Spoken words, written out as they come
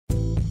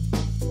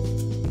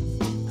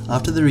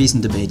After the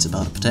recent debates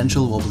about a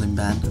potential wobbling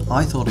ban,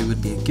 I thought it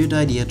would be a good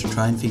idea to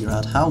try and figure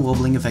out how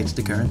wobbling affects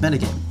the current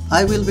metagame.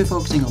 I will be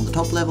focusing on the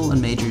top level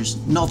and majors,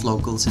 not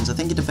local, since I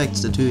think it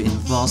affects the two in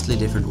vastly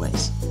different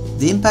ways.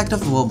 The impact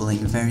of wobbling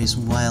varies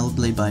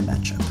wildly by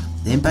matchup.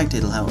 The impact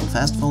it'll have on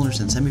fast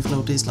fallers and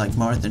semi-floaties like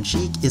Marth and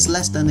Sheik is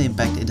less than the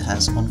impact it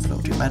has on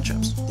floatier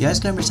matchups. The Ice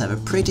Climbers have a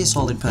pretty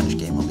solid punish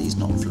game on these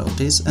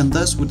non-floaties and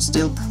thus would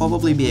still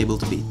probably be able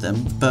to beat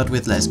them, but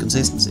with less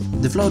consistency.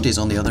 The floaties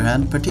on the other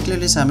hand,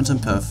 particularly Samus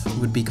and Puff,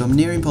 would become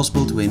near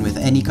impossible to win with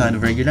any kind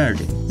of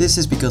regularity. This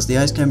is because the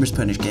Ice Climbers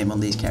punish game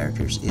on these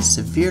characters is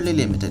severely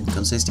limited,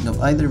 consisting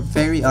of either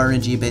very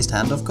RNG based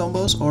handoff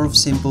combos or of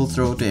simple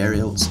throw to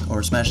aerials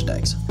or smash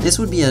attacks. This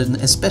would be an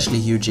especially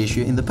huge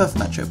issue in the Puff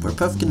matchup, where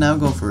Puff can now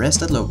go for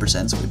rest at low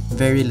percents with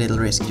very little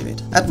risk to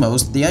it. At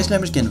most, the Ice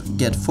Climbers can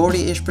get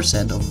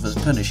 40-ish% off of a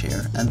punish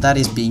here, and that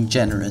is being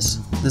generous.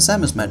 The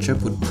Samus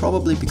matchup would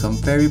probably become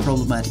very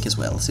problematic as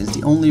well, since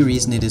the only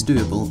reason it is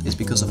doable is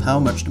because of how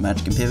much the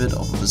match can pivot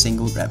off of a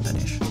single grab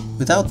punish.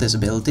 Without this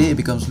ability, it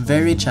becomes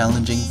very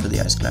challenging for the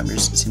Ice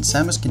Climbers, since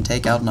Samus can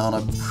take out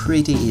Nana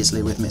pretty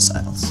easily with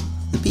missiles.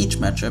 The Peach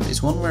matchup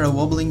is one where a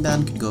wobbling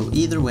ban could go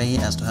either way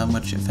as to how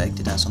much effect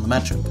it has on the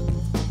matchup.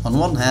 On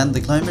one hand,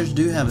 the Climbers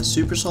do have a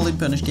super solid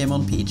punish game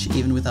on Peach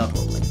even without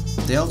wobbling.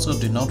 They also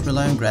do not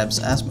rely on grabs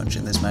as much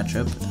in this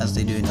matchup as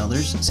they do in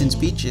others, since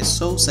Peach is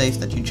so safe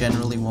that you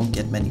generally won't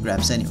get many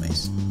grabs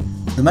anyways.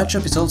 The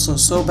matchup is also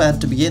so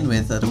bad to begin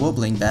with that a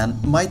wobbling ban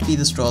might be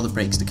the straw that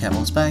breaks the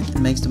camel's back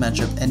and makes the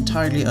matchup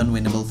entirely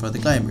unwinnable for the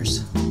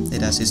Climbers.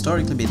 It has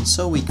historically been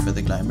so weak for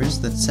the Climbers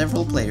that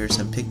several players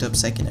have picked up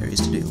secondaries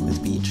to deal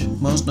with Peach,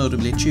 most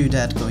notably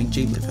Trumpet going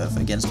Jigglypuff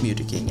against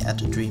Mewtwo at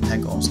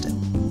DreamHack Austin.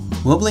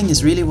 Wobbling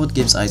is really what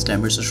gives Ice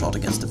Climbers a shot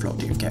against the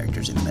floatier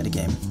characters in the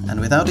metagame, and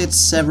without it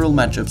several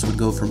matchups would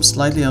go from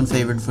slightly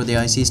unfavored for the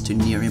Ices to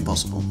near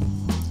impossible.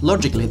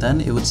 Logically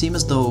then, it would seem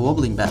as though a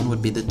wobbling ban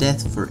would be the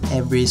death for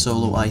every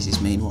solo Ices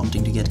main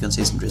wanting to get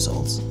consistent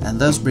results, and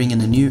thus bring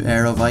in a new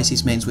era of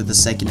Ices mains with the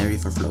secondary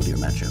for floatier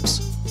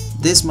matchups.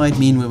 This might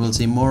mean we will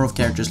see more of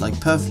characters like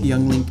Puff,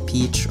 Younglink,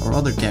 Peach or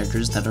other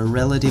characters that are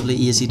relatively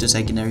easy to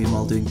secondary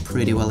while doing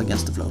pretty well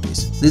against the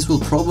floaties. This will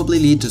probably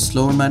lead to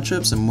slower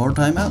matchups and more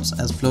timeouts,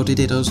 as floaty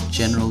dittos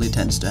generally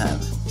tends to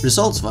have.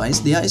 Results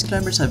wise, the Ice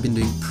Climbers have been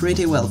doing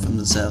pretty well for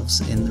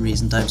themselves in the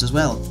recent times as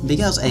well.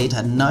 Big House 8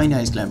 had 9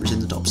 Ice Climbers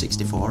in the top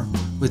 64,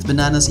 with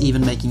Bananas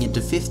even making it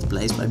to 5th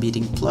place by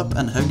beating Plup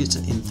and Huggets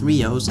in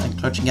 3-0s and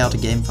clutching out a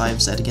Game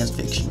 5 set against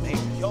Fiction.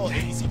 Yo,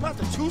 is he about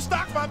to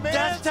two-stock my man?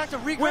 Dash attack to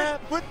regrab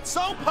with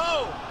Sopo!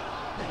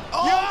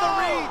 Oh,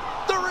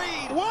 Yo! the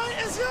read! What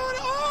is going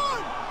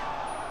on?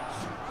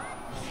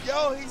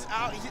 Yo, he's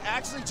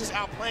actually just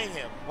outplaying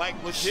him, like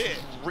legit.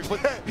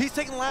 He's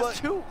taking the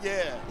last two.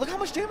 Yeah. Look how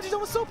much damage he's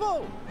done with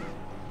Sopo.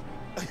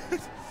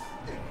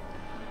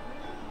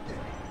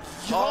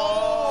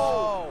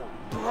 Yo!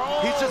 Bro!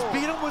 He just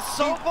beat him with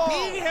Sopo.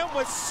 He beat him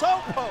with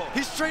Sopo.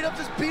 He straight up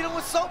just beat him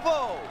with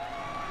Sopo.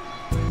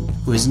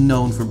 Who is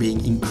known for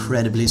being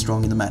incredibly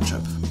strong in the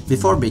matchup.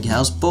 Before Big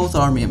House, both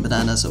Army and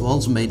Bananas have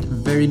also made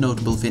very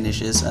notable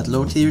finishes at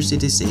Low Tier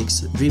City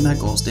 6,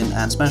 DreamHack Austin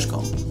and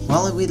SmashCon.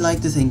 While we'd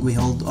like to think we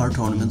hold our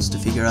tournaments to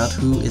figure out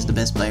who is the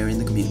best player in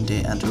the community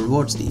and to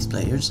reward these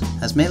players,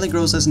 as Melee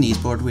grows as an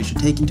esport we should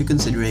take into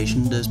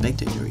consideration the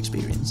spectator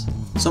experience.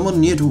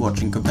 Someone new to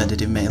watching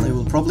competitive Melee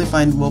will probably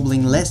find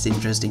wobbling less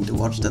interesting to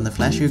watch than the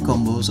flashier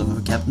combos of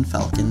a Captain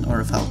Falcon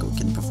or a Falco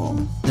can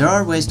perform. There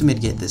are ways to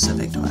mitigate this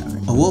effect however.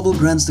 A wobble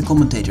grants the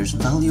commentators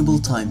valuable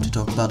time to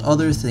talk about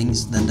other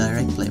things than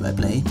direct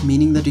play-by-play,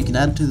 meaning that you can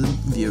add to the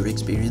viewer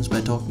experience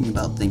by talking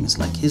about things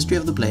like history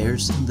of the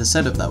players, the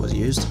setup that was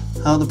used,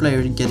 how the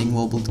player getting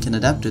wobbled can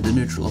adapt to the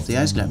neutral of the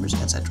Ice Climbers,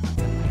 etc.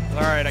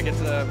 Alright, I get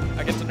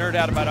to nerd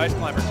out about Ice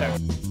Climber tech.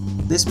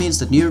 This means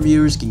that newer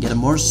viewers can get a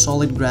more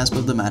solid grasp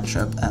of the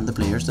matchup and the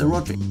players they're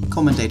watching.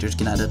 Commentators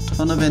can add a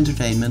ton of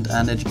entertainment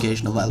and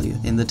educational value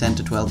in the 10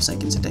 to 12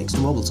 seconds it takes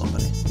to wobble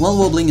somebody. While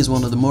wobbling is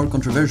one of the more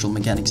controversial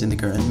mechanics in the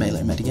current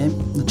Melee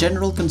metagame, the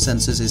general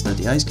consensus is that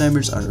the Ice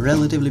Climbers are a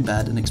relatively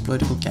bad and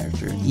exploitable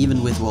character,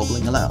 even with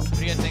wobbling allowed. What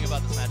do you guys think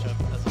about this matchup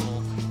as a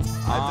whole?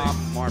 I think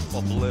Marth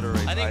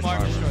obliterates. I think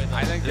Marth destroys them.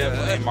 I think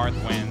definitely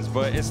Marth wins,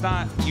 but it's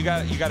not. You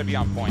got to be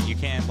on point. You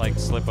can't like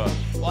slip up.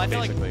 Well, I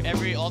feel basically.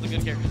 like all the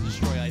good characters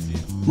destroy ICU.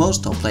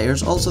 Most top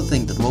players also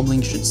think that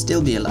wobbling should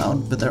still be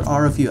allowed, but there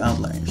are a few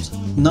outliers.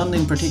 None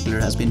in particular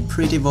has been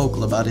pretty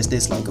vocal about his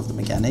dislike of the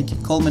mechanic,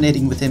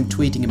 culminating with him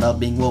tweeting about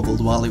being wobbled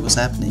while it was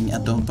happening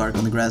at Don't Park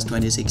on the Grass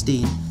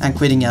 2016, and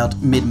quitting out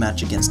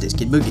mid-match against this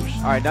Kid Boogie.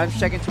 Alright, now I'm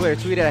checking Twitter.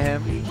 Tweet at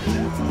him.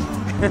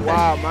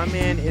 Wow, my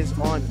man is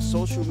on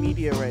social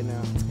media right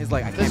now. He's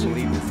like, I can't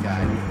believe this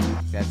guy.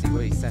 That's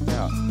what he sent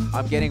out.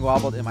 I'm getting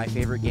wobbled in my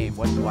favorite game.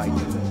 What do I do?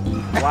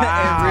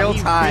 Wow, in real he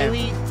time.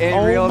 really? In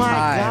Oh real my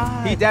time.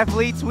 God. He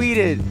definitely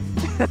tweeted.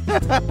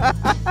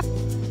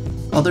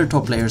 Other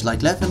top players like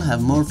Leffen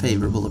have more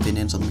favorable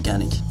opinions on the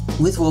mechanic.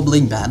 With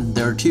wobbling ban,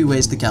 there are two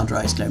ways the counter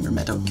Ice Climber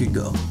meta could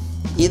go.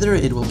 Either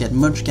it will get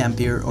much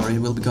campier or it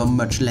will become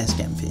much less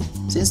campy.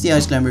 Since the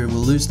Ice Climber will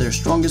lose their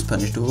strongest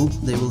punish tool,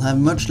 they will have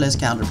much less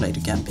counterplay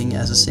to camping,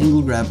 as a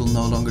single grab will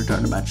no longer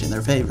turn a match in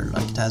their favor,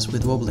 like it has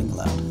with wobbling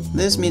allowed.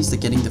 This means that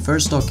getting the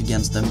first stock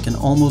against them can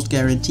almost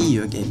guarantee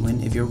you a game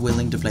win if you're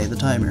willing to play the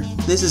timer.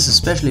 This is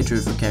especially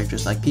true for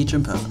characters like Peach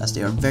and Puff, as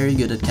they are very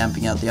good at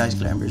camping out the Ice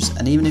Climbers,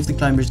 and even if the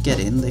climbers get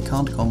in, they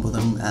can't combo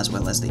them as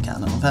well as they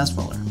can on a fast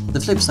faller. The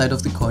flip side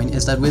of the coin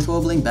is that with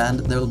wobbling banned,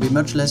 there will be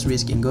much less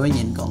risk in going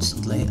in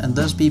constantly, and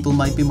thus people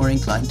might be more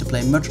inclined to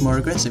play much more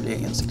aggressively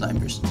against the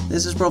climbers.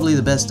 This is probably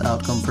the best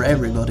outcome for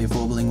everybody if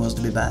wobbling was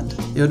to be banned.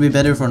 It would be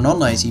better for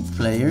non-IC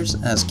players,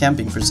 as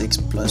camping for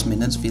 6+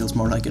 minutes feels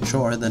more like a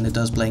chore than it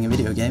does playing a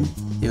video game.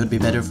 It would be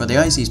better for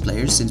the IC's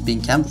players, since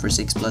being camped for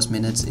 6+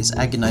 minutes is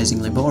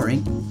agonizingly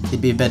boring.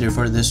 It'd be better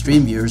for the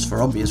stream viewers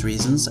for obvious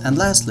reasons, and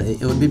lastly,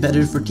 it would be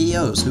better for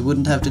TOs who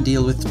wouldn't have to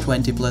deal with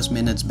 20+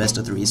 minutes best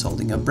of 3s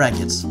holding up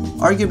brackets.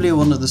 Arguably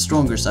one of the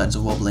stronger sides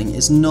of wobbling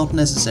is not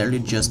necessarily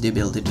just the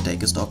ability to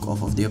take a stock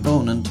off of the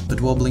opponent,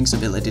 but wobbling's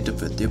ability to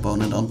put the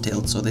opponent on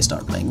tilt so they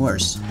start playing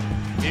worse.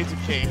 It's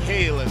okay,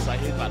 Halus, like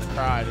he's about to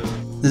cry, dude.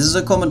 This is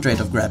a common trait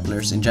of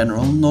grapplers in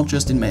general, not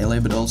just in Melee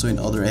but also in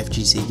other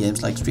FGC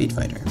games like Street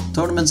Fighter.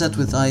 Tournaments set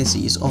with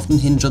ICs often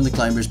hinge on the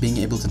climbers being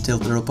able to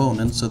tilt their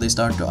opponent, so they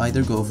start to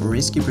either go for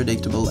risky,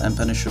 predictable and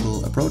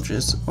punishable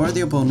approaches, or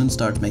the opponent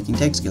starts making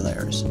tech skill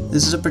errors.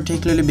 This is a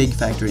particularly big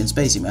factor in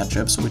spacey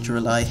matchups, which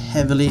rely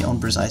heavily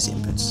on precise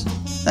inputs.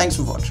 Thanks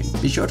for watching.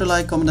 Be sure to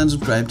like, comment and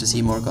subscribe to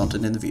see more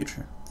content in the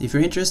future. If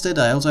you're interested,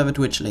 I also have a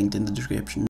Twitch linked in the description.